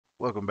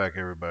Welcome back,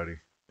 everybody.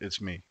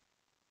 It's me,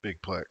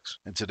 Big Plex.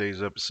 In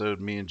today's episode,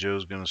 me and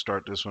Joe's going to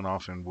start this one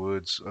off in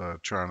woods,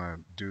 trying to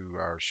do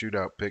our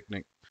shootout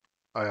picnic.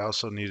 I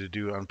also need to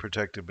do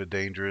unprotected but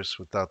dangerous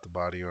without the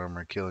body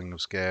armor, killing of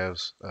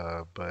scavs.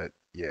 But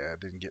yeah, I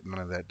didn't get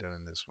none of that done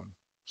in this one.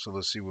 So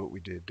let's see what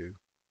we did do.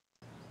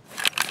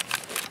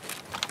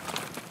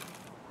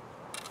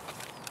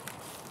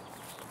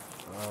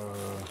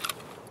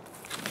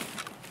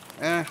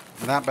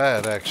 Not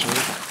bad actually.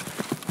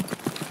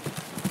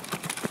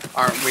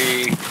 Aren't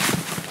we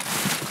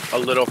a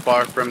little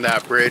far from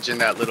that bridge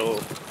and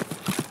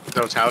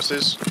those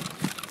houses?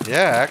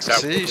 Yeah,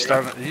 actually,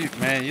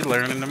 you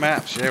learning the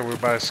maps. Yeah, we're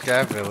by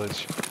SCAV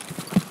village.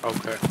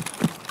 Okay.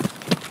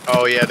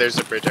 Oh yeah, there's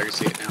a bridge. I can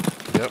see it now.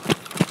 Yep.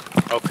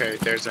 Okay,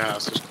 there's the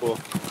house. It's cool.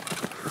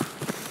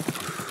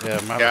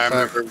 Yeah, I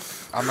remember.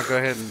 I'm gonna go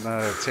ahead and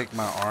take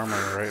my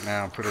armor right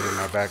now and put it in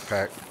my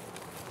backpack.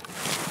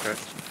 Okay.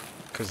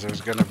 Because there's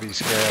gonna be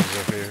scavs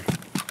up here.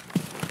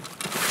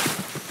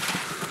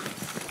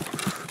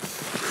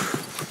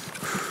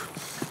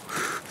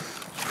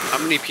 How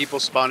many people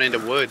spawn into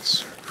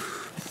woods?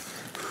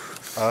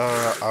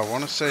 I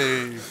want to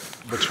say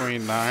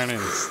between 9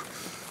 and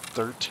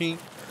 13.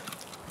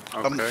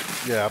 Okay. I'm not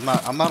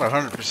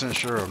 100%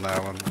 sure on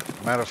that one.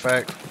 Matter of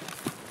fact,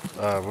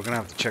 we're gonna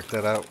have to check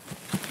that out.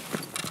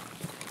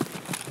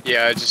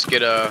 Yeah, I just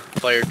get a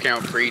player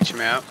count for each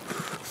map.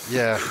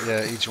 Yeah,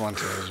 each one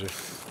tells you.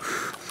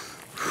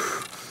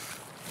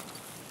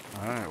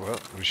 Alright, well,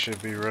 we should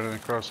be running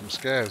across some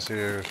scavs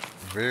here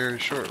very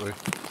shortly.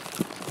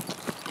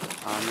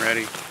 I'm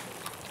ready.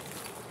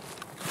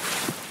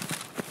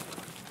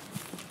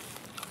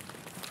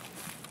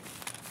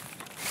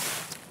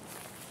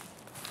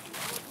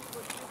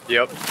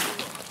 Yep.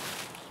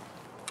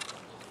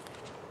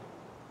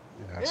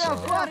 Yeah, I saw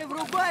it.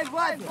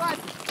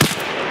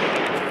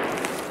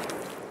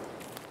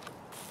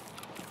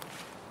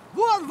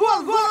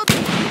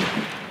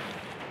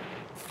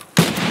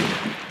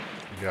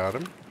 You got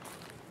him?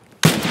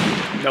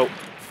 Nope.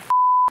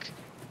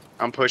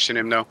 I'm pushing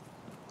him though.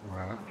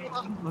 Right.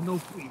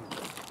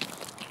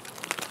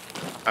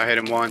 I hit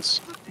him once.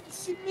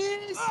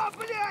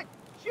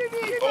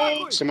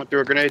 Oh, someone threw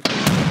a grenade.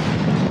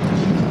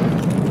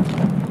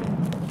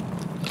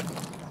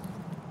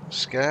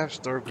 Scavs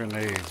throw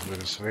grenades, but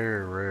it's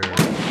very rare.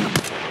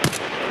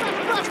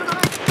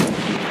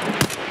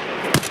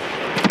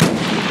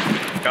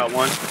 Got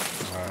one.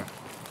 Alright.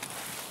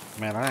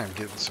 Man, I am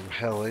getting some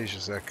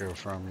hellacious echo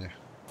from you.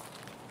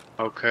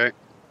 Okay.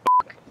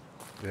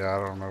 Yeah, I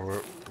don't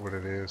know what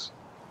it is.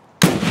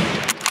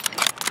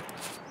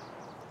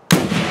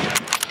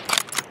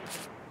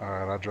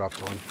 Alright, I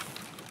dropped one.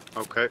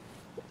 Okay.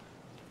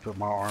 Put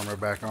my armor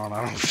back on.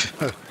 I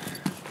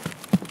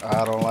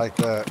don't like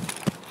that.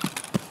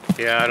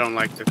 Yeah, I don't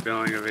like the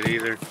feeling of it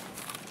either.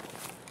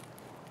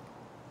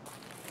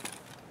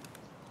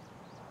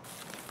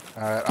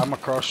 Alright, I'm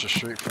across the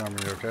street from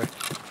you, okay?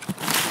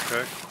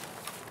 Okay.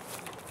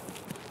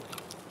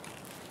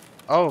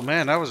 Oh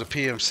man, that was a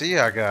PMC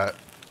I got.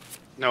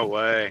 No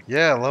way.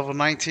 Yeah, level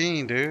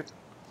 19, dude.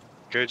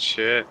 Good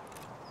shit.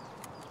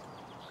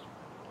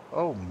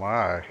 Oh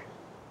my.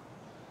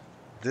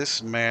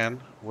 This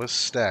man was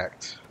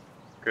stacked.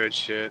 Good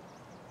shit.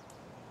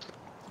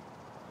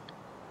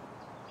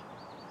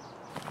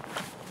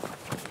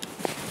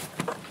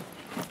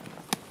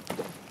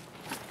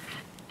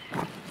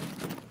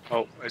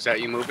 Oh, is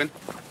that you moving?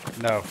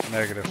 No,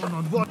 negative.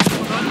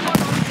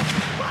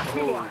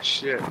 Oh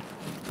shit.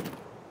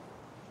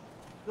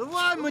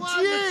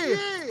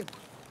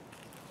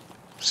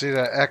 See,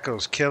 that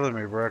echo's killing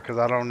me, bro, because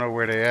I don't know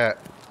where they at.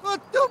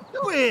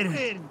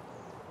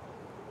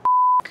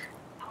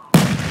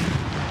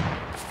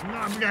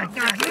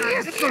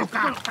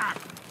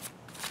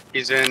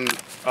 He's in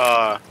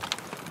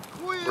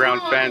brown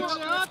fence.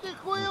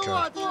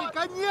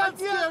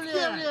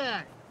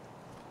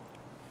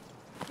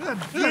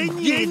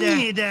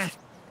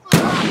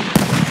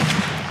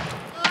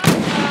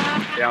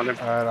 Down him.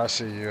 Alright, I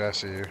see you.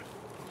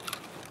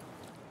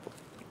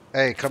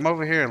 Hey, come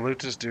over here and loot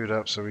this dude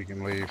up so we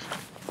can leave.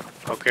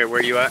 Okay,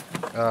 where you at?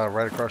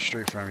 Right across the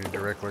street from you,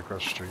 directly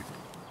across the street.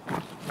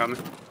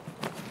 Coming.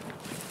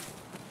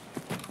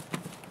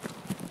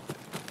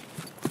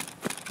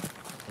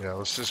 Yeah,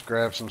 let's just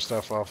grab some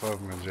stuff off of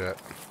him and jet.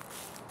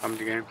 I'm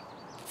the game.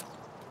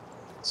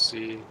 Let's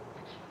see.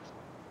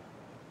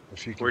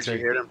 If you can Where'd you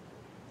hit him?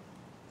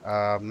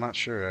 I'm not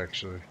sure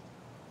actually.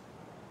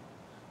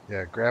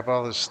 Yeah, grab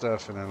all this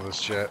stuff and then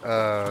let's jet.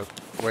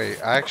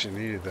 Wait, I actually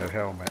needed that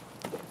helmet.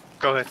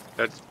 Go ahead.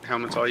 That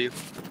helmet's all you.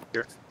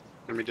 Here.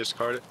 Let me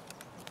discard it.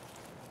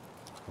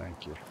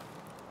 Thank you.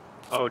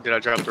 Oh, did I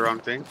drop the wrong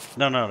thing?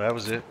 No, that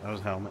was it. That was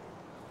helmet.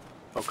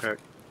 Okay.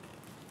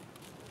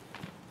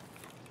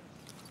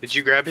 Did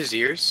you grab his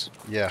ears?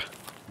 Yeah.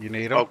 You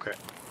need them? Okay.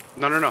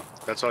 No.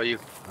 That's all you.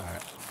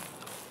 Alright.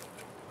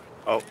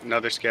 Oh,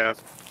 another scav.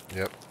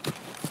 Yep.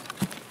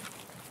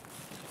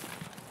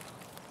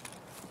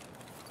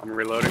 I'm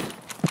reloading.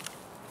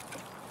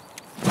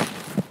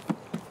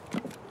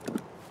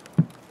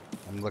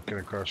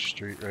 looking across the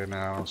street right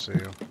now. I don't see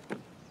him.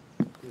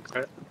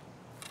 Okay.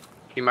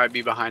 He might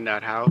be behind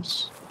that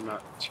house. I'm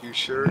not too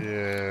sure.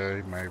 Yeah,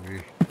 he might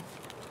be.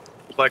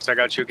 Flex, I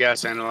got you a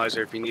gas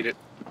analyzer if you need it.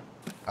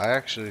 I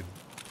actually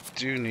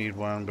do need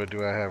one, but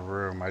do I have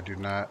room? I do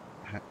not.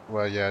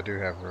 Well, yeah, I do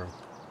have room.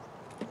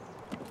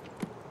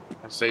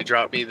 I say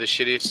drop me the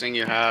shittiest thing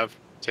you have.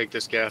 Take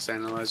this gas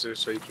analyzer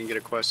so you can get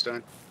a quest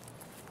done.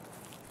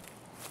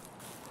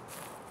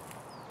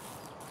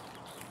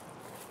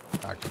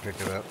 I can pick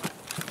it up.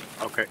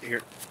 Okay,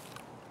 here.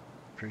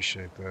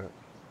 Appreciate that.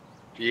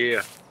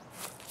 Yeah.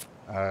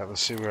 Alright,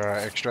 let's see where our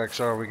extracts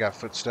are. We got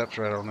footsteps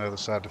right on the other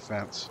side of the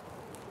fence.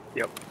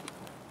 Yep.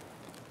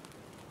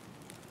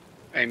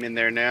 I'm in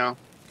there now.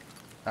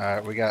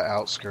 Alright, we got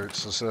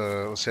outskirts.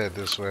 Let's head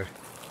this way.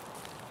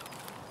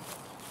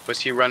 Was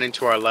he running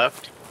to our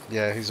left?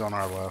 Yeah, he's on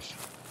our left.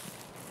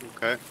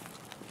 Okay.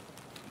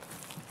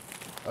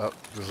 Oh,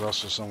 there's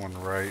also someone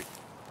right.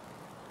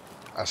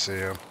 I see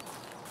him.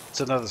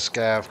 It's another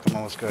scav. Come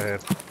on, let's go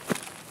ahead.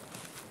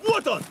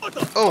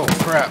 Oh,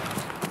 crap.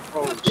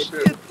 Oh,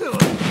 shit.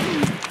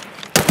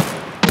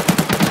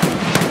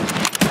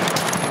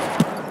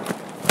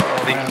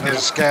 Oh, man,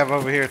 there's a scav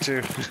over here,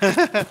 too.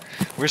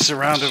 We're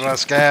surrounded by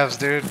scavs,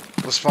 dude.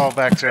 Let's fall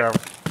back to our...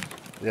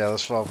 Yeah,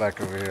 let's fall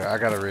back over here. I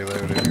gotta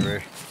reload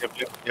anyway.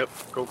 Yep.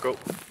 Go, go.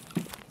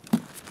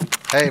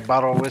 Hey,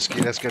 bottle of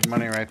whiskey. That's good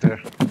money right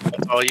there.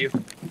 That's all you?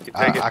 You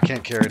take it? I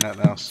can't carry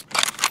nothing else.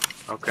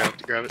 Okay, I have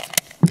to grab it.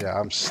 Yeah,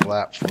 I'm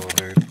slapped full,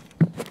 dude.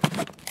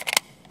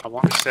 I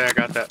want to say I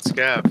got that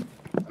scav.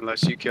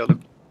 Unless you killed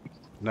him.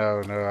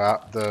 No,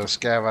 the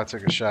scav I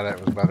took a shot at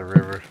was by the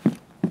river.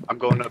 I'm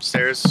going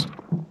upstairs.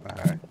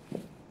 Alright.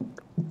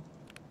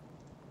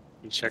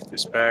 Let me check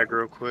this bag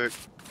real quick.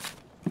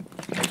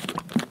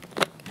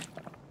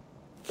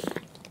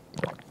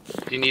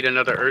 Do you need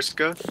another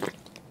Urska?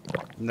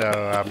 No,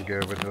 I'm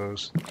good with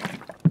those.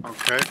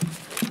 Okay.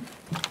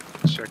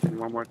 Checking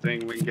one more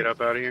thing. We can get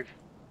up out of here.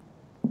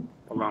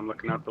 Hold on, I'm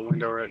looking out the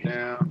window right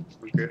now.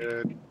 We're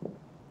good.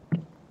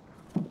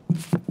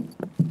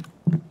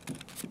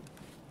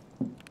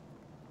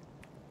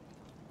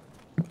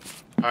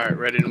 Alright,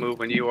 ready to move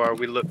when you are.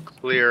 We look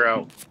clear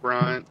out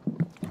front.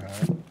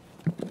 Alright.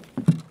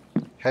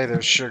 Hey,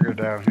 there's sugar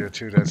down here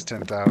too. That's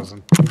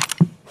 10,000.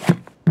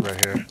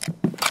 Right here.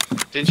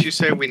 Didn't you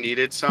say we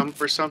needed some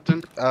for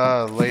something?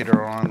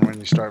 Later on when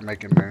you start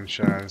making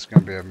moonshine, it's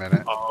gonna be a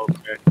minute. Oh,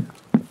 okay.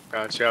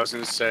 Gotcha. I was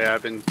gonna say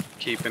I've been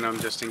keeping them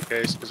just in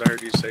case because I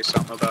heard you say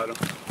something about them.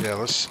 Yeah,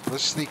 let's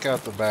sneak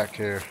out the back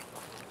here.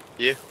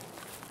 Yeah.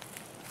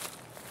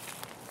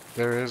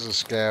 There is a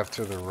scav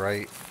to the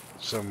right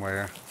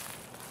somewhere.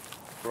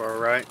 We're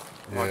alright.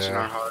 Watching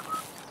our Yeah. heart.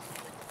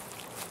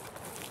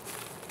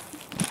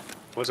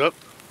 What's up?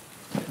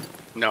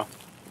 No.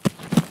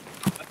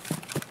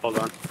 Hold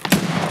on.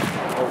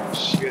 Oh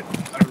shit.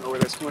 I don't know where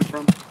that's coming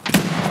from.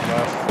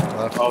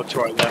 Left. Oh,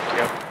 to our left,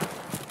 yep.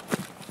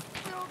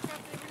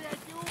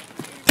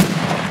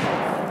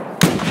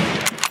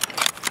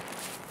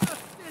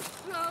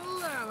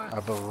 I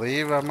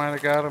believe I might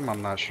have got him.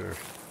 I'm not sure.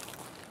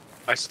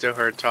 I still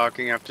heard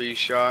talking after you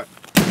shot.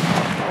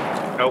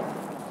 Nope.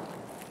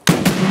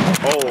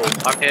 Oh,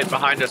 I'm hit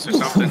behind us or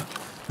something.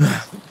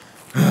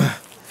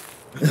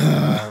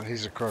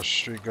 He's across the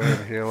street. Go ahead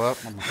and heal up.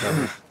 I'm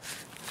covered.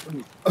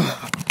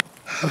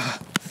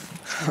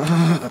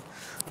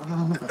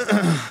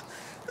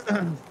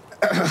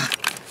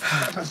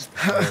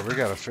 Hey, we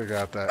gotta figure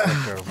out that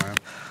echo, man.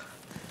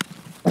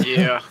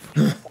 Yeah.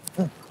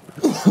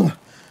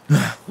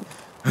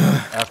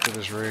 After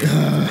this raid,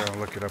 I'm gonna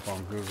look it up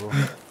on Google.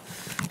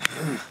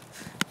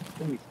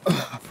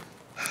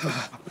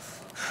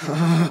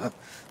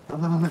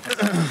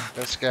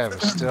 That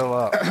scav is still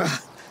up.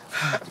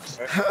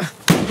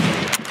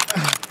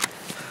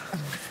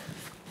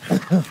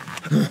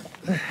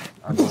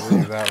 I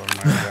believe that one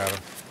might have got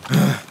him.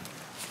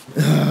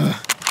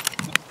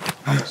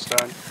 Almost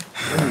done.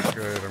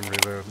 Good, I'm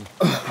reloading.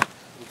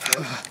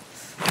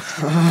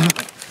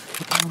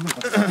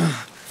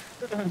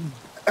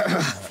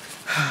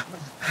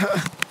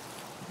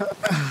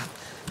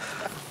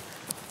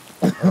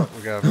 Oh,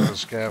 we got another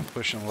scav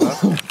pushing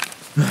left.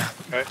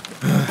 Okay.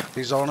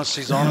 He's on us,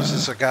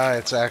 It's a guy,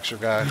 it's an actual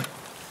guy.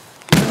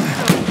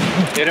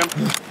 Hit him.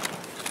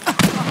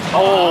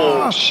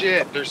 Oh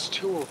shit, there's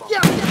two of them.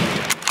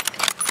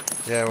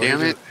 Yeah, well,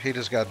 Damn it. He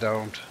just got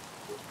domed.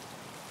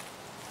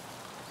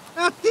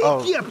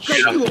 Oh, Shit, there's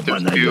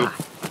two.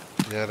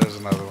 Yeah, there's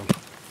another one.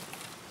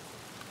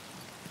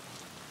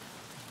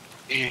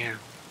 Damn.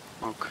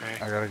 Okay.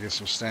 I gotta get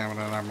some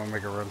stamina and I'm gonna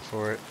make a run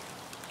for it.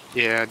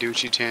 Yeah, do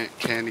what you can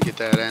to get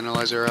that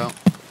analyzer out.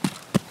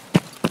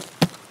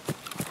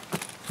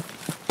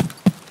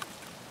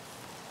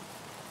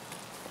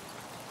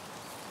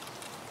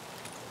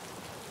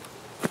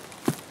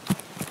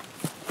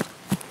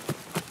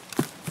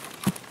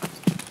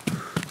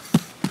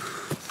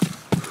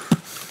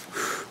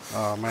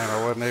 Oh man,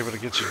 I wasn't able to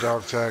get your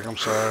dog tag. I'm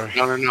sorry.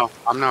 No.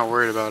 I'm not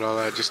worried about all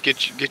that. Just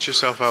get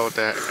yourself out with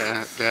that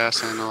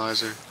gas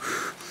analyzer.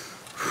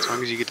 As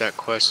long as you get that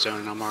quest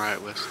done, I'm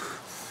alright with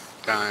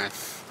dying.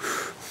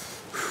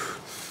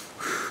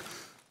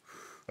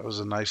 That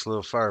was a nice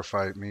little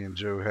firefight me and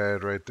Joe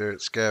had right there at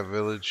SCAV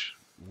Village.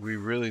 We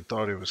really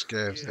thought it was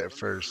scavs at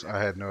first.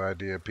 I had no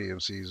idea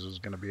PMCs was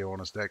going to be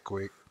on us that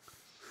quick.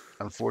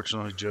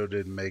 Unfortunately, Joe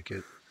didn't make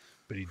it,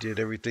 but he did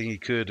everything he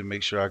could to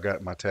make sure I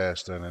got my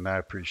task done, and I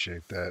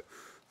appreciate that.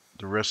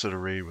 The rest of the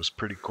raid was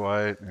pretty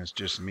quiet, and it's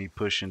just me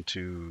pushing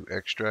to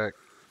extract.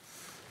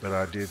 But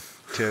I did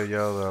tell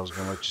y'all that I was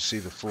going to let you see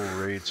the full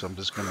raid, so I'm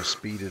just going to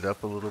speed it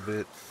up a little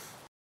bit.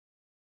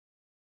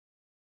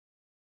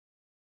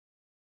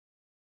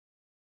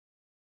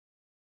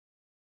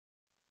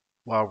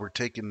 While we're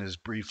taking this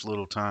brief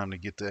little time to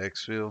get to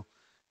exfil,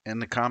 in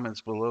the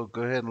comments below,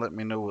 go ahead and let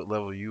me know what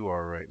level you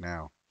are right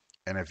now.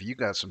 And if you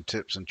got some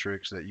tips and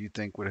tricks that you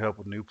think would help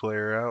a new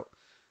player out,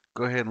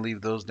 go ahead and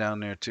leave those down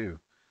there too.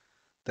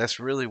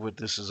 That's really what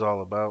this is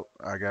all about.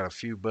 I got a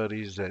few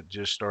buddies that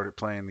just started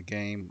playing the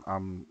game.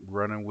 I'm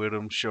running with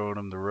them, showing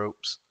them the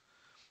ropes.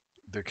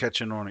 They're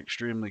catching on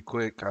extremely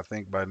quick. I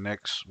think by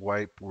next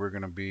wipe, we're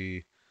going to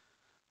be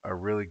a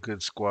really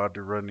good squad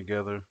to run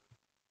together.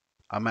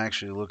 I'm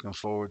actually looking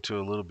forward to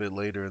a little bit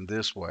later in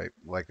this wipe.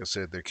 Like I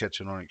said, they're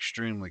catching on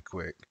extremely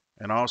quick.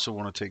 And I also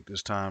want to take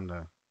this time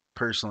to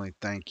personally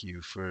thank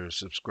you for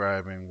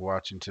subscribing,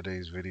 watching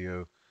today's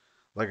video.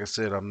 Like I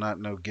said, I'm not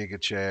no Giga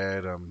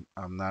Chad. I'm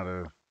not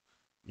a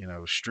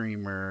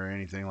streamer or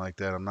anything like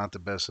that. I'm not the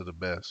best of the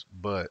best,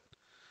 but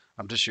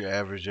I'm just your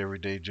average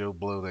everyday Joe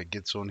Blow that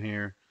gets on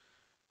here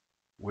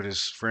with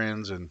his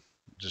friends and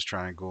just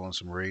try and go on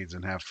some raids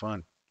and have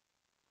fun.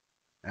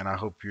 And I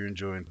hope you're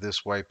enjoying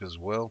this wipe as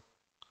well.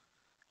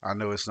 I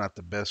know it's not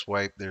the best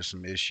wipe. There's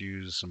some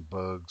issues, some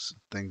bugs,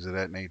 things of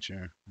that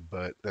nature,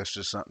 but that's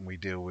just something we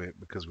deal with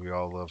because we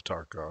all love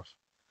Tarkov. All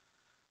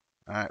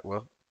right,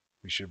 well,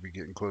 we should be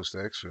getting close to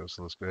exfil,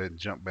 so let's go ahead and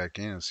jump back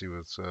in and see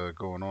what's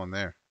going on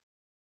there.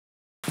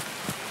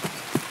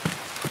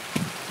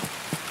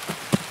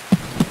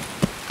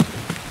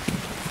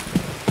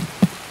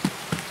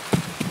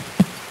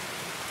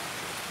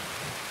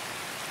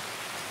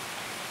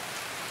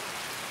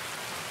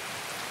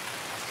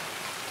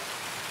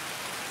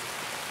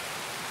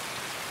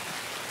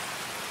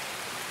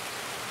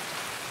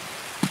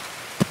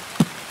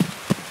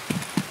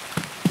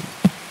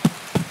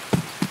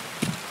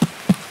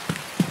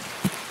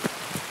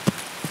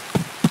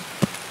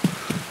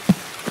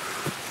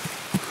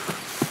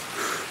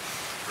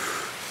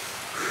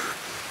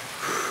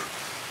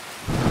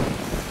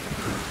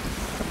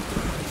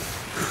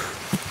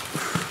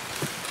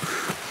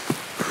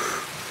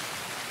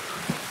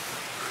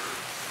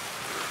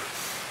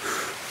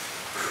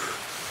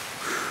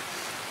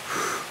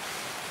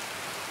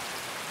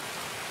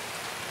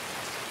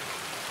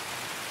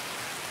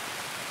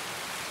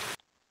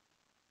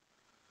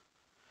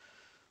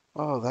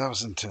 Oh, that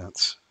was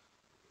intense.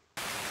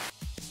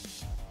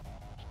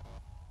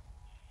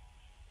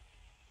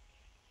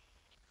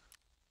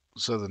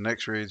 So the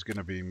next raid is going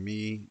to be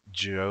me,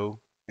 Joe,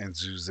 and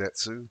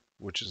Zuzetsu,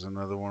 which is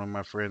another one of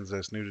my friends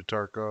that's new to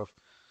Tarkov.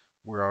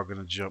 We're all going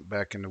to jump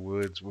back in the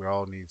woods. We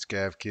all need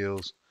scav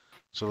kills.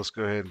 So let's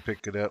go ahead and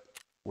pick it up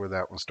where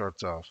that one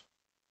starts off.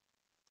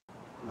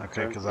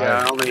 Okay, because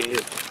I only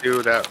hit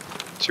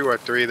two or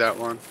three that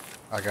one.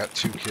 I got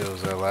 2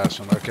 kills that last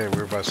one. Okay,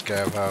 we're by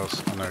Scav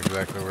House. I know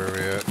exactly where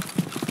we're at.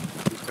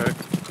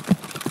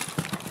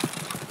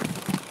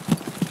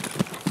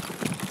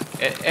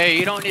 Okay. Hey,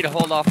 you don't need to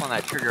hold off on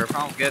that trigger. If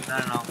I don't get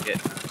none, I don't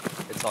get none.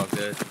 It's all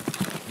good.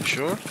 You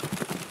sure?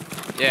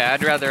 Yeah,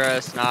 I'd rather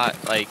us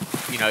not, like,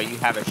 you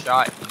have a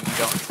shot and you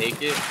don't take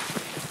it.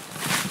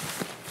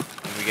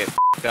 And we get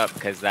f***ed up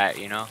because that,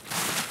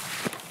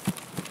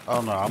 Oh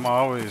no, I'm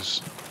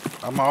always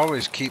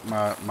keep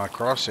my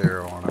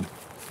crosshair on him.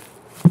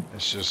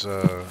 It's just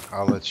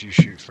I'll let you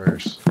shoot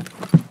first.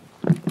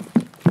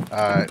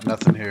 Alright,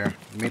 nothing here.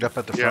 Meet up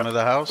at the front of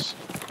the house.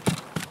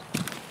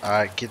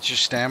 Alright, get your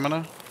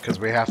stamina, because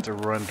we have to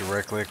run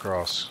directly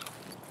across.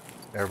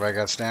 Everybody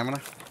got stamina?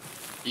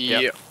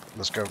 Yep.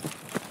 Let's go.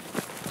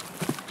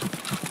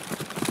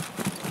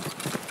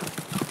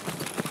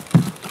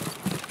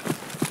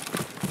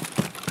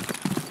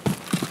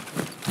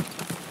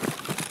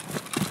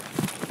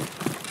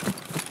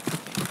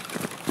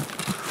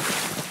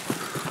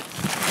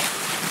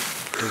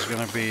 There's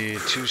gonna be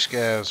 2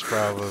 scavs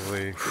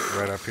probably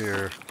right up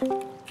here.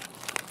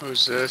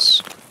 Who's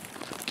this?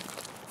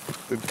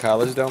 Did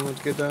college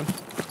downloads get done?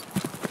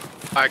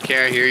 I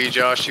can't hear you,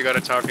 Josh. You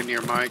gotta talk into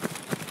your mic.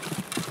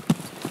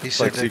 He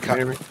said so you can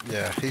hear me?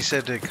 Yeah, he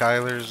said did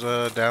Kyler's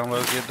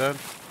download get done?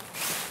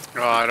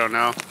 Oh, I don't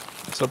know.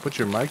 What's up with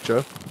your mic,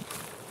 Joe?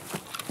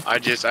 I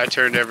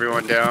turned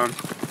everyone down.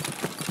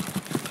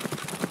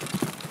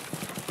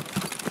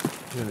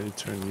 Yeah, they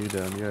turned you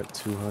down. You're at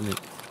 200.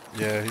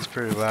 Yeah, he's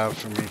pretty loud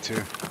for me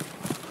too.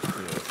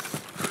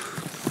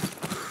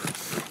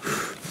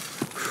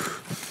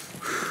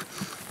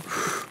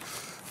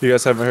 You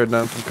guys haven't heard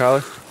nothing from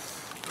Kyler?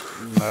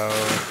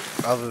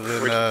 No, other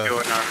than What you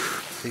doing now?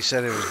 he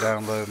said it was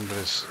downloading, but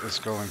it's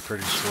going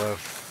pretty slow.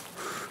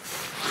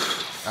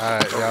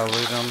 Alright, y'all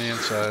lead on the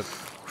inside.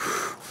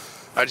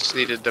 I just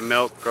needed the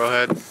milk. Go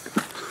ahead.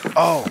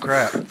 Oh,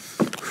 crap.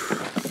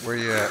 Where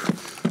you at?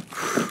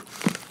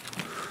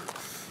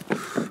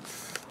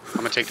 I'm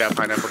gonna take that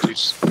pineapple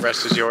juice. The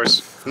rest is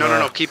yours. No, no,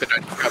 no. Keep it. I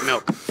got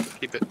milk.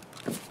 Keep it.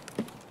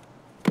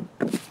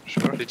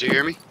 Sure. Did you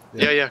hear me?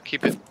 Yeah. Yeah,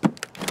 keep it.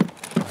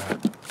 Alright.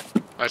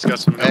 I just got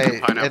some milk Hey,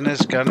 and pineapple. in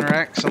this gun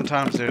rack,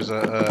 sometimes there's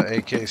a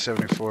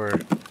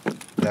AK-74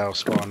 that'll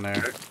spawn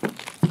there.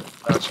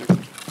 Okay. Gotcha.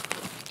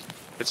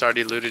 It's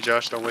already looted,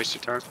 Josh. Don't waste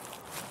your time.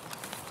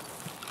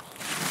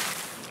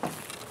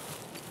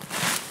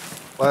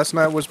 Last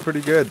night was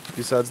pretty good,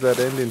 besides that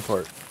ending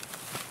part.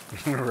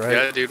 Right?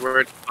 Yeah, dude.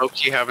 We're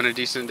low-key having a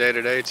decent day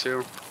today,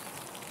 too.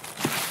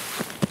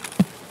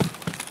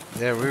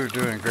 Yeah, we were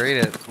doing great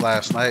at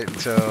last night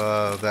until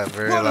that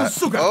very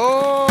last.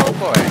 Oh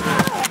boy!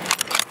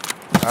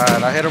 All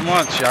right, I hit him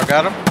once. Y'all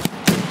got him?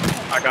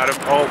 I got him.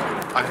 Oh,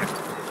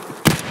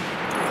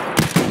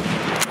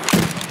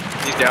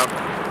 he's down.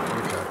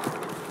 Okay.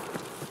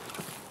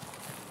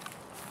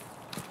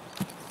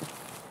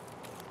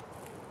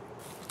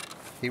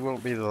 He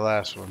won't be the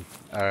last one.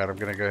 All right, I'm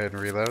gonna go ahead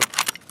and reload.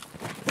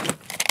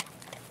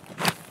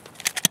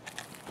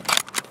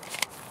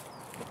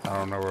 I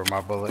don't know where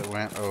my bullet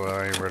went. Oh,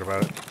 I ain't worried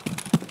about it.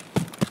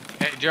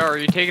 Hey, Joe, are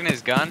you taking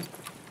his gun?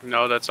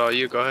 No, that's all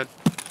you. Go ahead.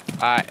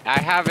 I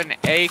have an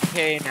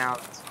AK now.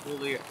 It's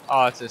fully.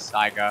 Oh, it's a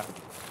Saiga.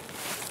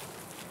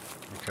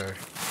 Okay.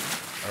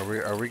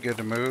 Are we good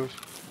to move?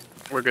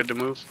 We're good to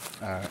move.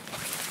 All right.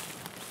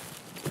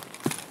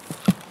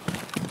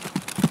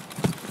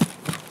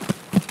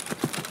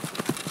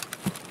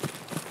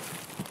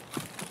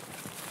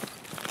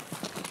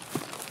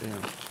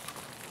 Damn.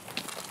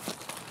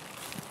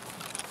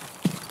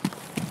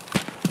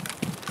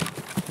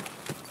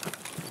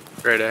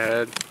 Straight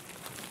ahead.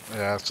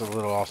 Yeah, it's a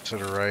little off to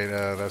the right.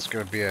 That's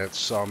gonna be at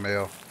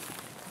Sawmill.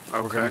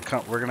 Okay.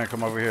 We're gonna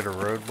come over here to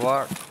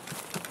roadblock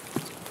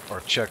or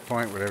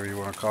checkpoint, whatever you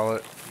want to call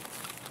it.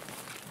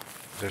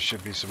 There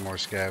should be some more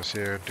scavs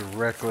here.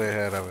 Directly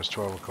ahead of us,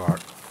 12 o'clock.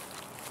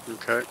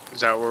 Okay.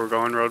 Is that where we're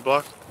going?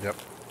 Roadblock? Yep.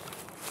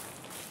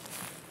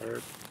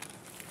 Heard.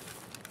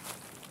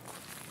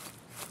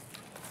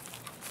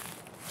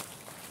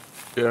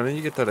 Dude, I need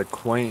to get that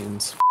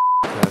acquaintance.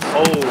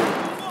 Oh.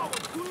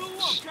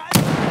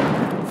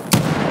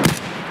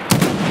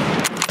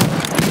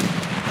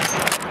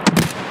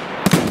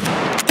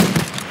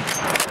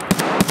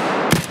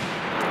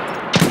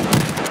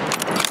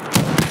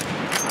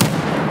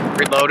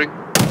 Reloading.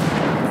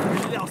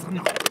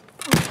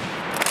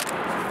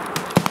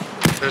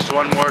 There's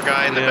one more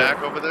guy in the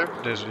back over there.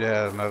 There's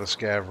another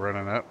scav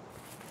running up.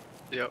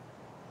 Yep.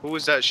 Who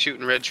was that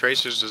shooting red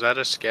tracers? Is that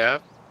a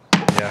scav?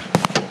 Yeah.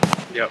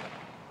 Yep.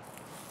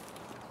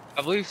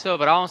 I believe so,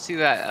 but I don't see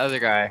that other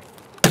guy.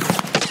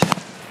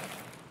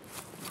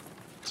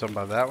 Something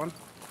about that one?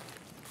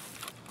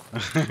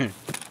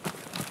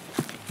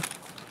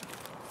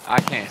 I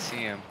can't see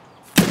him.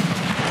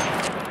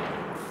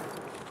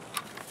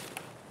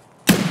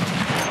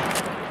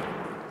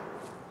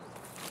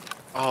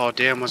 Oh,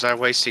 damn. Was I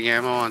wasting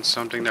ammo on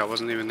something that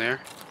wasn't even there?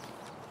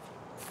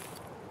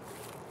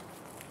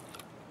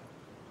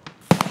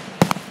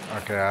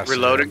 Okay, I see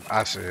Reloading. him.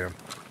 I see him.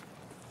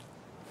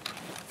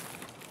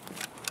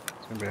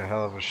 It's gonna be a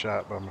hell of a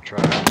shot, but I'm gonna try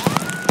it.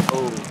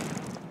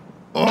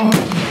 Oh.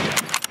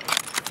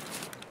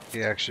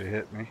 He actually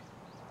hit me.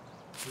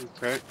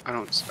 Okay.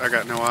 I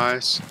got no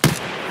eyes.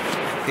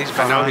 He's I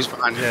behind. know he's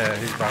behind you. Yeah,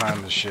 he's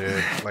behind the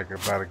shed, like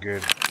about a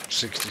good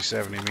 60,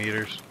 70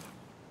 meters.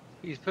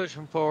 He's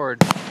pushing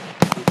forward.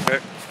 Okay.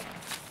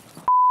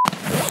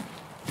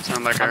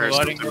 Sound like I I'm heard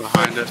reloading something real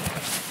behind it.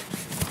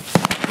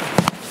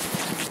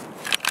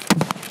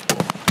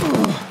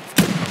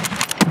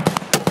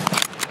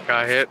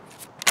 Got hit.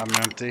 I'm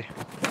empty.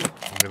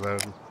 I'm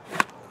reloading.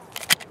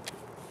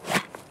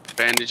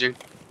 Bandaging.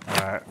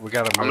 Alright, we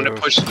gotta move. I'm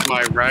gonna push to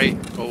my right.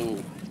 Oh.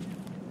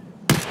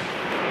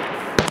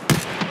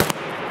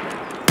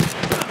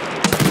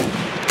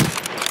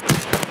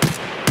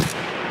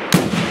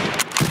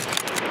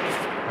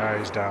 Alright,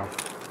 he's down.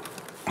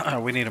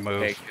 We need to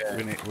move. Okay, good.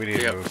 We need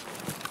to Yep. move.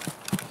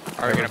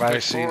 Are we gonna Everybody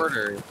push see- forward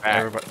or back?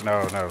 Everybody,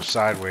 no,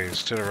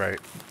 sideways to the right.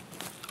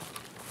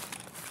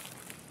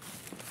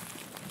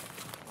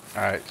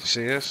 Alright, you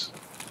see us?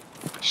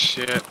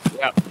 Shit.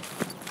 Yep.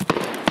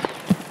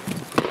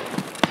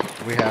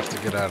 We have to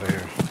get out of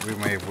here. We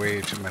made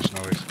way too much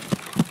noise.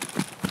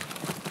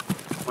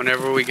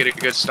 Whenever we get a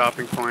good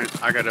stopping point,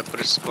 I gotta put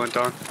a splint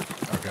on.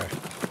 Okay.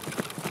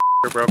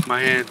 Broke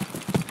my hand.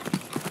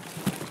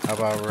 How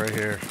about right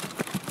here?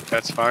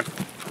 That's fine.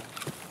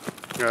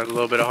 Got a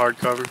little bit of hard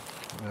cover.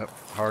 Yep.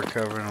 Hard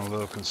cover and a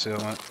little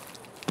concealment.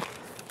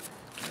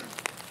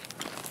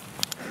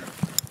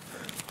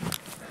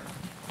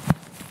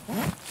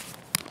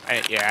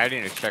 I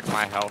need to check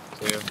my health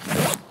too.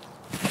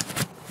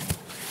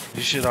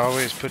 You should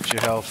always put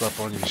your health up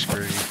on your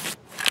screen.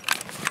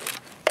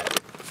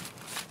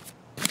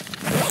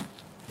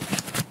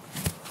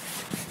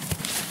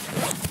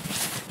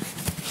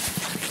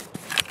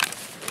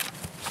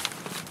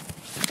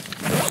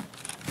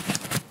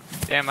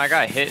 Sam, I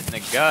got hit in the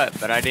gut,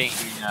 but I didn't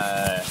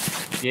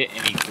even get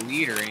any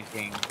bleed or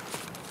anything.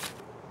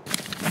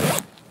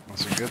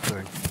 That's a good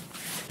thing.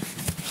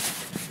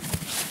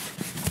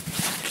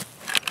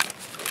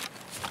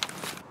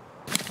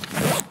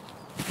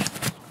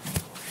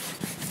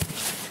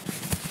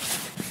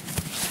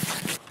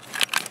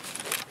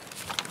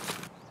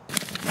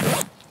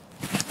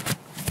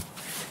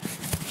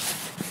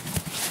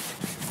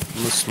 I'm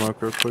gonna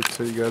smoke real quick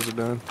till you guys are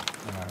done.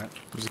 Alright. I'm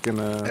just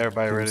gonna.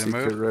 Everybody get ready to the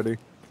move? kit ready.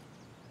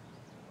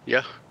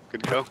 Yeah,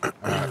 good to go.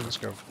 Alright, let's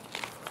go.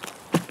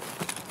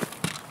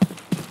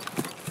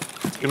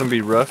 It's gonna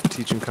be rough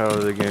teaching Kyle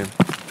the game.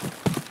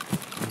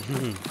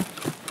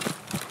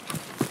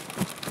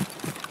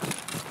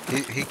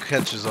 He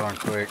catches on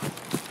quick.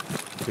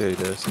 Yeah, he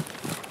does.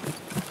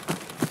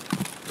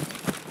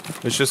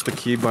 It's just the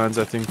keybinds,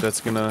 I think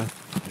that's gonna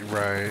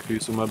Right.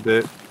 confuse him a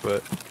bit,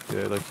 but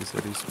yeah, like you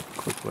said, he's a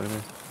quick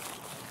learner.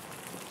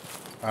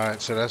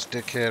 Alright, so that's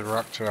Dickhead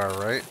Rock to our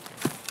right.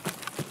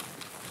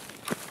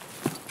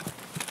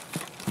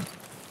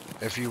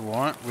 If you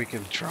want, we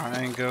can try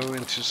and go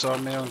into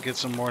Sawmill and get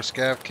some more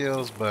scav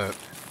kills, but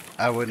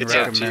I wouldn't It's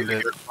up to recommend you,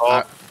 it. your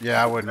call.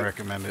 Yeah, I wouldn't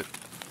recommend it.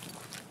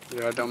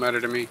 Yeah, it don't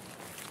matter to me.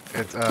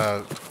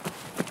 The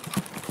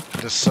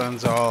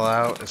sun's all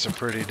out. It's a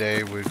pretty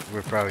day. We'd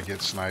probably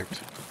get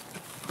sniped.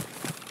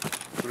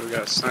 We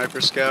got sniper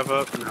scav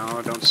up. No,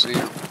 I don't see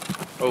him.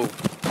 Oh,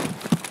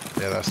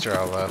 Yeah, that's to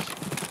our left.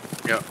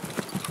 Yep.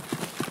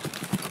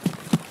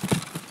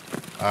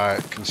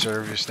 Alright,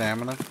 conserve your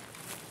stamina.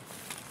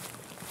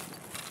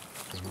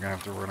 Because we're going to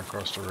have to run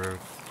across the road.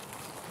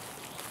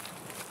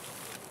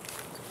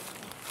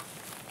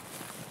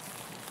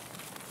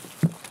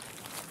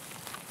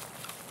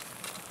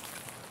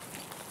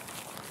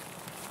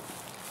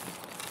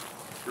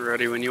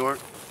 ready when you are.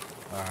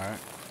 Alright,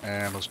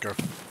 and let's go.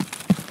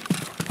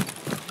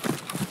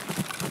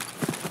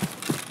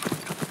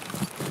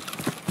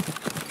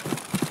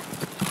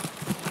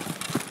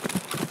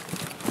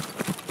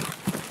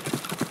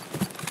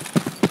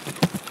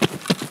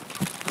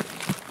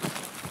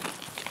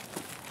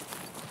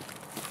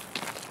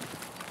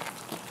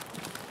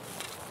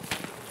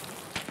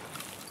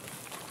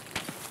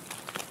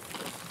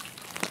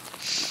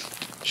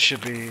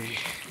 Should be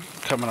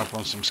coming up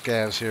on some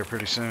scavs here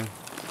pretty soon.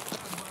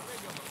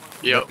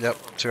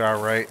 Yep, to our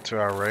right, to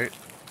our right.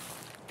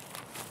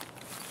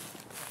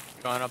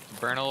 Going up the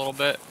burn a little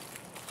bit.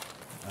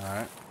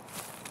 Alright.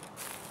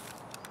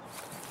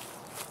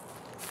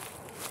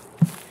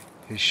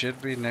 He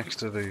should be next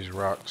to these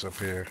rocks up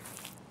here.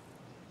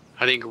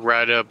 I think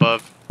right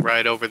above,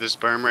 right over this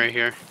berm right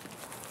here.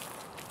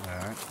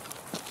 Alright.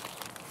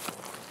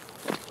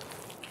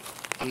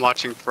 I'm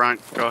watching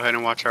front. Go ahead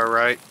and watch our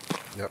right.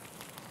 Yep.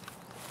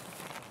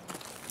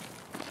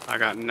 I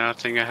got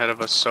nothing ahead of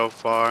us so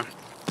far.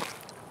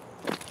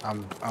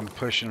 I'm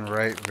pushing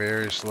right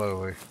very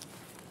slowly.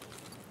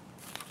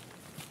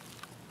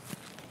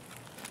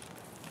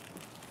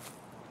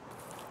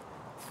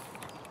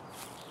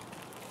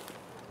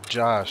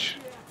 Josh,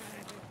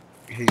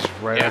 he's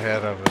right Yeah.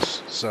 ahead of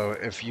us. So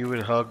if you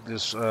would hug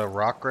this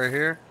rock right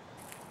here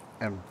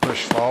and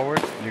push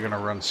forward, you're gonna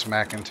run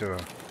smack into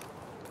him.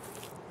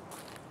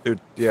 Dude,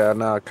 yeah,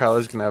 nah,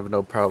 Kyler's gonna have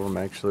no problem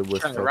actually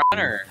with Trying to fucking-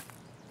 run or?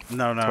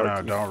 No,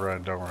 Tarky. don't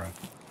run, don't run.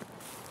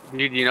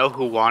 You know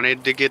who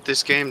wanted to get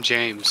this game?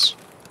 James.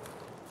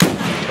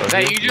 Is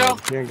that you, Joe?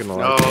 He ain't gonna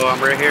No, like it.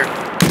 I'm right here.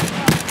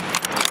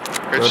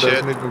 Good Bro shit.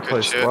 doesn't even play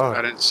Good shit. squad.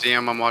 I didn't see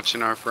him. I'm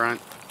watching our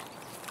front.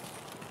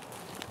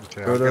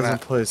 Okay, Bro I'm gonna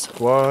doesn't play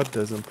squad,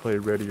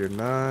 look Ready or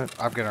Not.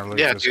 loot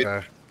Yeah, this dude.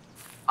 guy.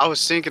 I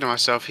was thinking to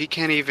myself, he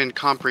can't even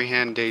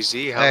comprehend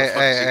DayZ. How the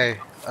fuck is he-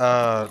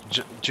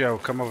 Hey, Joe,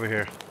 come over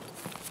here.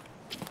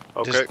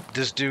 Okay.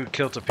 This dude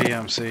killed a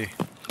PMC,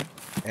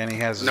 and he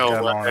has his No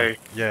gun on him. way.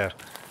 Yeah,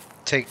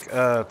 take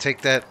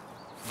that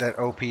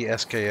OP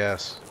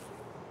SKS.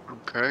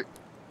 Okay.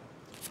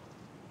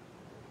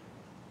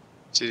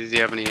 See, did he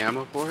have any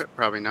ammo for it?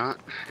 Probably not.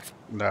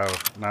 No,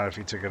 not if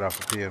he took it off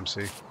a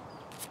PMC.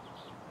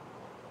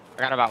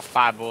 I got about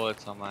 5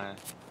 bullets on my.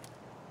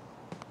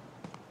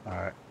 All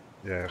right,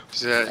 yeah,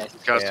 He's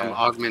got some Yeah.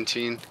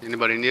 augmentine.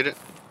 Anybody need it?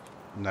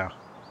 no,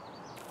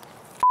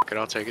 Okay,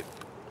 I'll take it.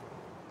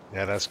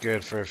 yeah, that's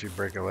good for if you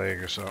break a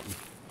leg or something.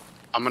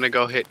 I'm gonna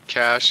go hit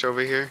cash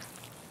over here.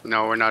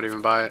 No, we're not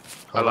even by it.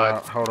 Hold I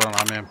lied. on, hold on,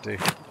 I'm empty.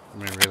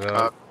 Let me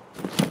reload.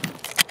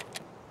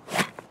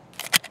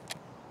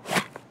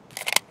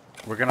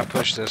 We're gonna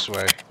push this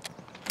way.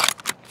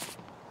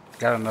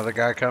 Got another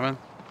guy coming.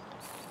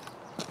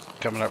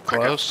 Coming up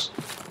close.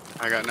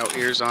 I got no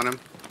ears on him.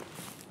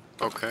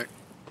 Okay.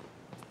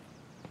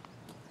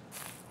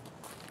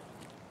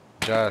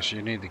 Josh,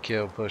 you need to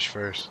kill push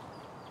first.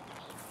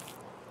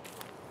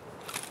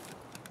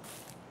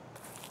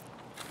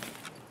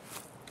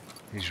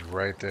 He's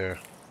right there.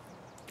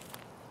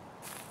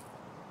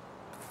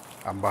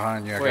 I'm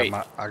behind you. Wait.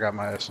 I got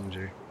my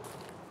SMG.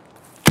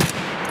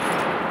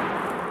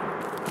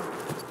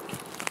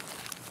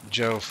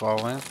 Joe,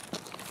 fall in.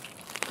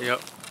 Yep.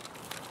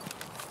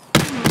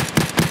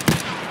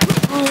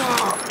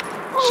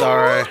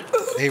 Sorry.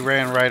 He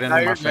ran right No, into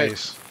my you're good.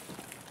 face.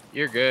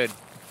 You're good.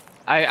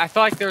 I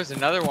felt like there was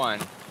another one.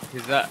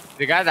 Because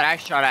the guy that I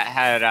shot at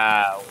had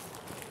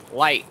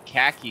light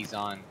khakis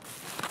on.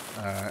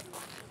 Alright.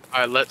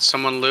 Alright, let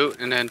someone loot,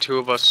 and then 2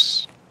 of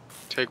us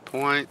take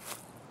point.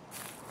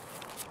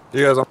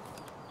 You guys,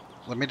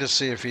 Let me just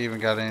see if he even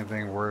got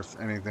anything worth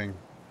anything.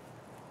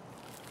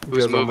 you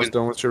Who's guys moving? almost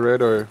done with your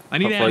raid, or I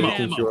need how far ammo. you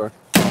think you are?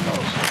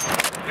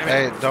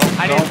 Hey, I didn't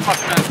don't. fuck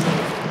none.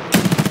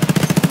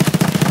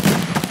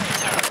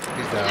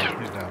 He's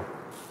down. He's down.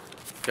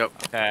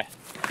 Okay.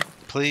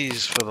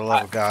 Please, for the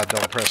love of God,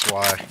 don't press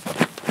Y.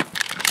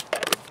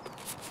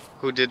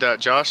 Who did that,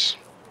 Josh?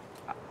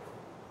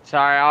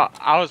 Sorry,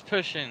 I was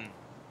pushing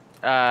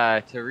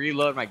to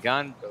reload my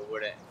gun, but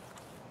wouldn't.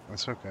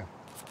 That's okay.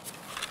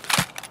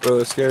 Bro,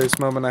 the scariest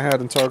moment I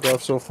had in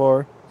Tarkov so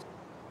far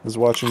was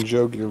watching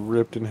Joe get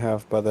ripped in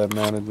half by that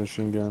mounted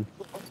machine gun.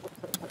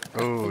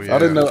 Oh, yeah. I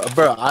didn't know,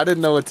 bro. I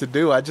didn't know what to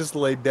do. I just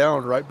laid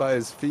down right by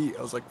his feet.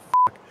 I was like,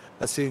 "Fuck!"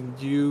 I seen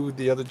you,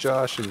 the other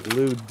Josh, and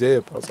Lou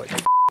dip. I was like,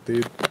 "F***,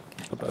 dude, I'm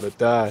about to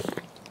die."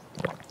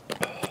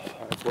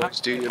 Alright, boys,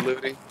 do your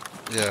looting.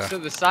 Yeah. So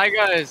the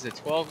Saiga is a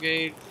 12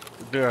 gauge.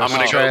 Dude, I'm it's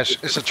gonna a go trash.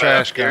 get It's a this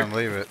trash guy up gun.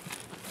 Leave it.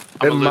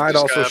 I'm It gonna loot might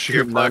this also guy up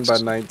here, shoot 9 by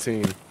Plex.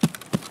 19.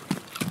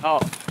 Oh,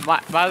 my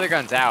other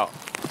gun's out.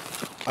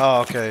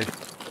 Oh, okay.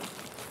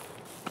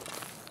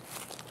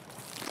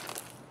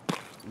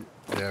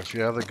 Yeah, if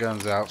your other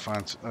gun's out,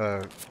 find.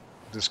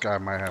 This guy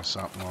might have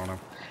something on him.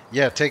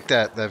 Yeah, take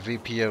that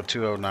VPO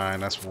 209.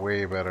 That's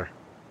way better.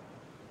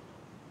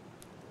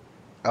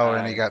 Oh,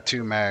 and he got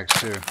 2 mags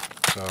too.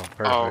 So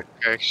perfect. Oh,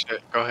 okay,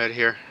 shit. Go ahead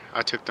here.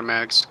 I took the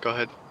mags. Go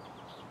ahead.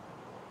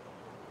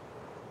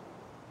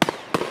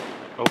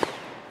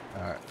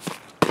 Alright.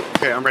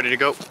 Okay, I'm ready to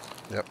go.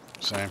 Yep.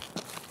 Same.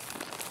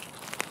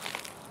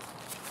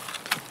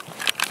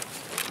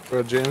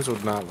 Bro, James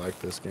would not like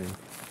this game.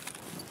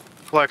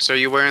 Flex, are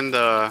you wearing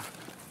the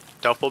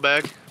duffel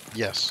bag?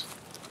 Yes.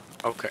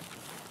 Okay.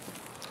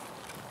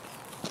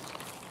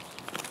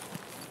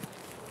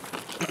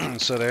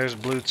 So there's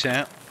blue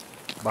tent.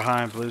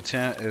 Behind blue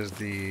tent is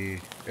the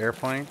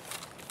airplane.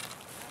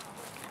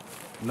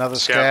 Another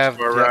Scav scav.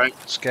 to our Yep, right.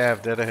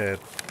 scav dead ahead.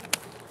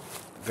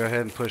 Go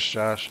ahead and push,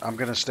 Josh. I'm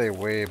gonna stay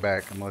way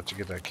back and let you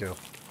get that kill.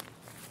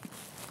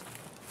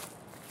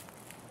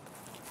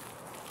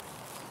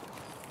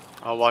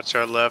 I'll watch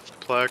our left,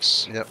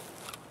 Plex. Yep.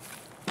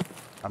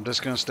 I'm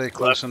just gonna stay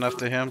close enough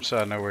to him so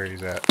I know where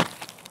he's at.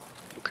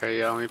 Okay,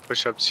 yeah, let me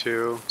push up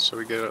 2 so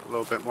we get a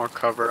little bit more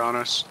cover on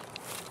us.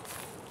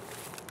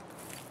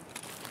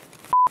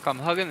 I'm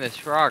hugging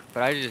this rock,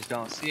 but I just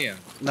don't see him.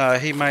 No,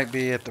 he might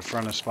be at the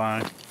front of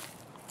spine.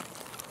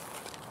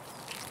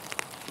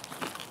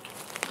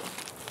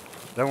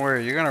 Don't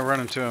worry, you're gonna run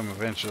into him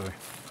eventually.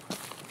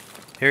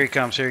 Here he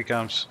comes, here he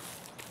comes.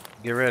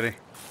 Get ready.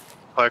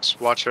 Plex,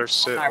 watch our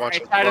sit, my watch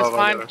right our side is 12, I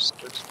fine. got our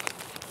 6.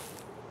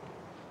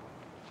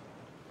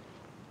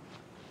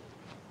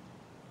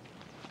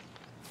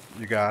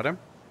 You got him?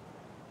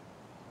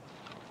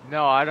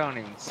 No, I don't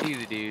even see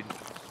the dude.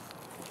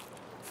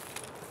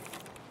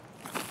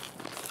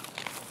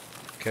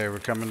 Okay, we're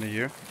coming to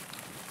you.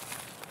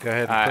 Go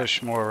ahead and Alright.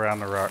 push more around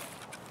the rock.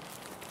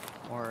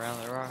 More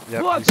around the rock.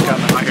 Yep, What? he's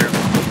coming. I hear him.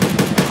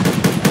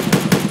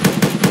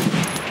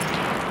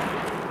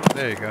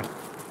 There you go.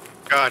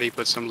 God, he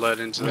put some lead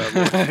into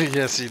that.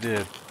 Yes, he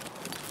did.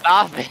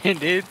 Stop it,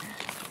 dude.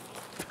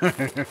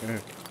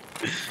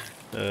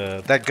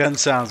 That gun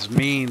sounds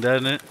mean,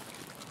 doesn't it?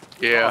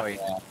 Yeah, Oh,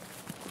 yeah.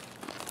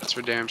 that's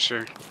for damn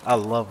sure. I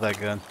love that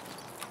gun.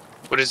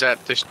 What is that?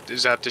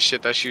 Is that the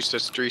shit that shoots the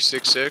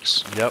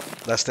 366? Yep,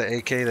 that's the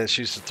AK that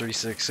shoots the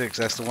 366.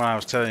 That's the one I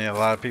was telling you a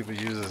lot of people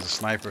use as a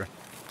sniper.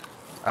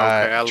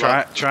 Okay,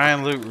 I try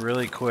and loot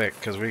really quick,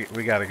 because we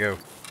gotta go.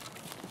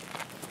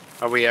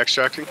 Are we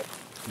extracting?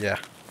 Yeah.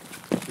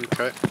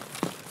 Okay.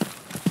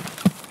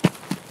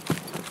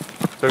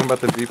 Talking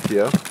about the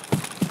VPO?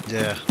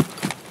 Yeah.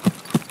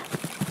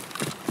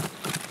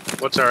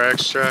 What's our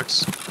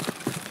extracts?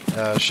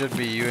 Should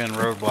be UN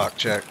roadblock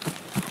check.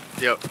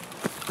 Yep.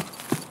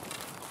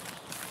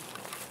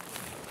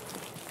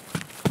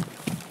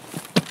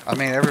 I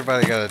mean,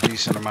 everybody got a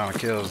decent amount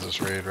of kills this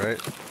raid, right?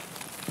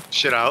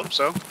 Shit, I hope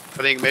so.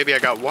 I think maybe I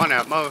got 1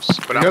 at most,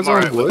 but You I'm guys are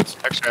in alright with woods?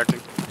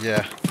 extracting.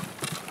 Yeah.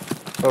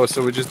 Oh,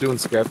 so we're just doing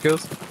scav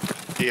kills?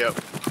 Yep.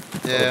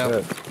 Yeah.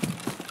 Oh, bet.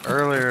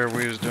 Earlier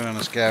we was doing a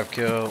scav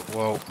kill.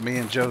 Well, me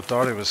and Joe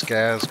thought it was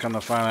scavs. Come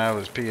to find out it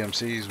was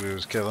PMCs we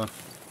was killing.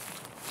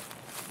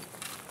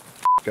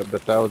 Got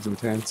bet that was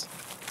intense.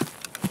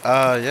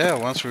 Yeah,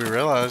 once we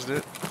realized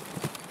it.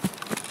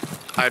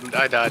 I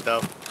died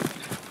though.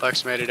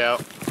 Lex made it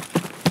out.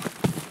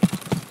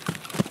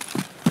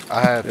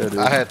 I Yeah, dude.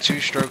 had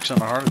 2 strokes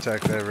and a heart attack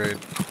that raid.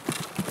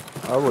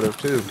 I would have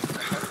too.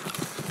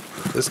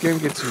 This game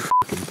gets you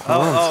fucking pumped,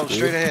 Oh, dude.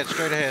 straight ahead,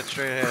 straight ahead,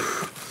 straight ahead.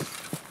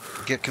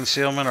 Get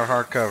concealment or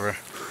hard cover.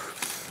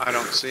 I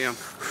don't see him.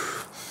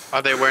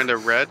 Are they wearing the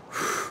red?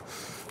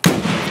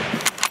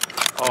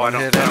 Oh, One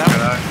I hit don't in know him.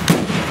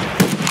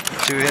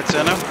 that. 2 hits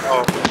in him.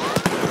 Oh,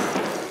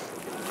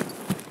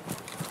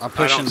 I'm I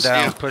pushing don't see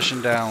down, him.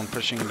 pushing down,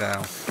 pushing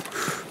down.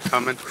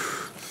 Coming.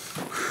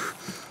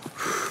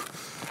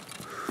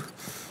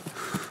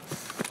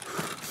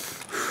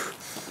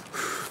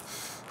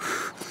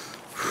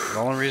 The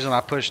only reason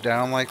I pushed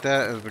down like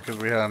that is because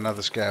we had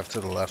another scav to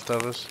the left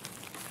of us,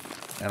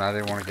 and I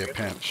didn't want to get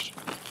pinched.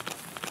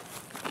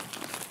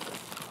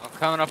 I'm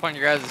coming up on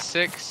your guys'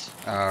 6.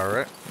 All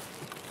right.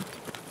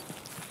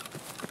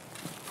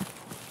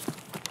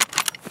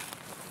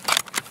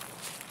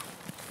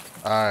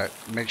 All right.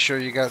 Make sure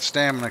you got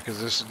stamina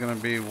because this is going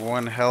to be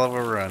one hell of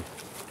a run.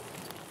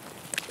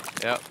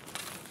 Yep.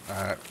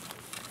 All right.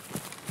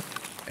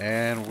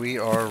 And we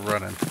are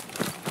running.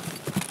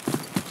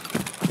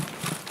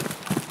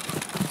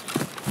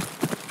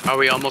 Are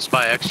we almost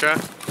by extra?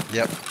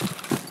 Yep.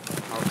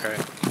 Okay.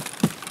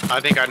 I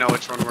think I know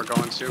which one we're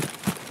going to.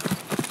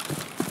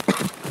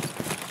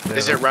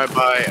 Is it right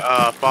by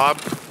Fob?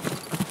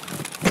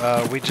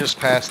 We just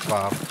passed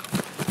Bob.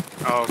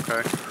 Oh,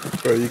 okay.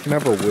 Bro, you can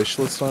have a wish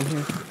list on here.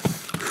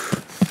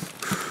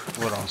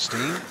 What, on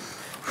Steam?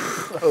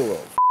 Oh,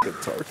 well, f***ing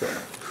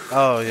Tarkov.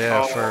 Oh,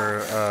 yeah, Oh.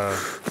 for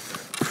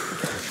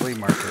the flea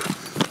market.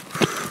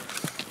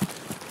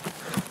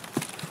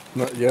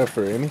 Not, yeah,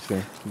 for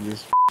anything. You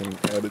just f***ing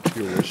add it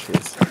to your wish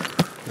list. I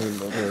didn't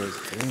know there was a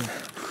thing.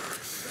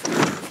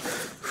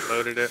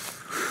 Loaded it.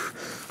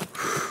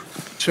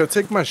 Should I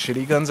take my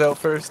shitty guns out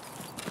first?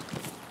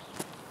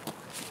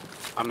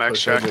 I'm Or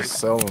should I extracting. just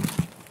sell them?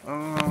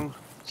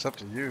 It's up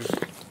to you.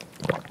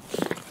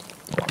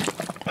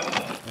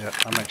 Yeah,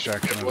 I'm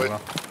extracting as Wood.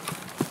 well.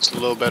 It's a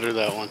little better,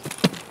 that one.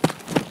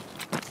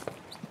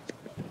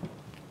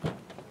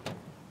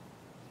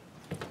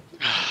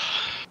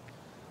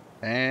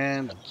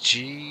 And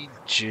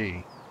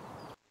GG.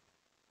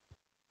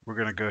 We're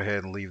going to go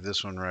ahead and leave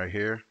this one right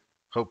here.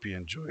 Hope you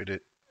enjoyed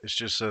it. It's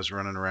just us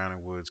running around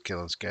in woods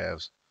killing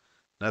scavs.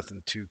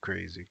 Nothing too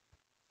crazy.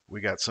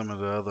 We got some of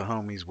the other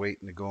homies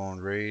waiting to go on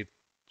raid.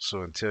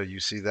 So until you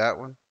see that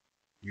one,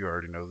 you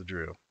already know the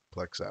drill.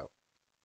 Plex out.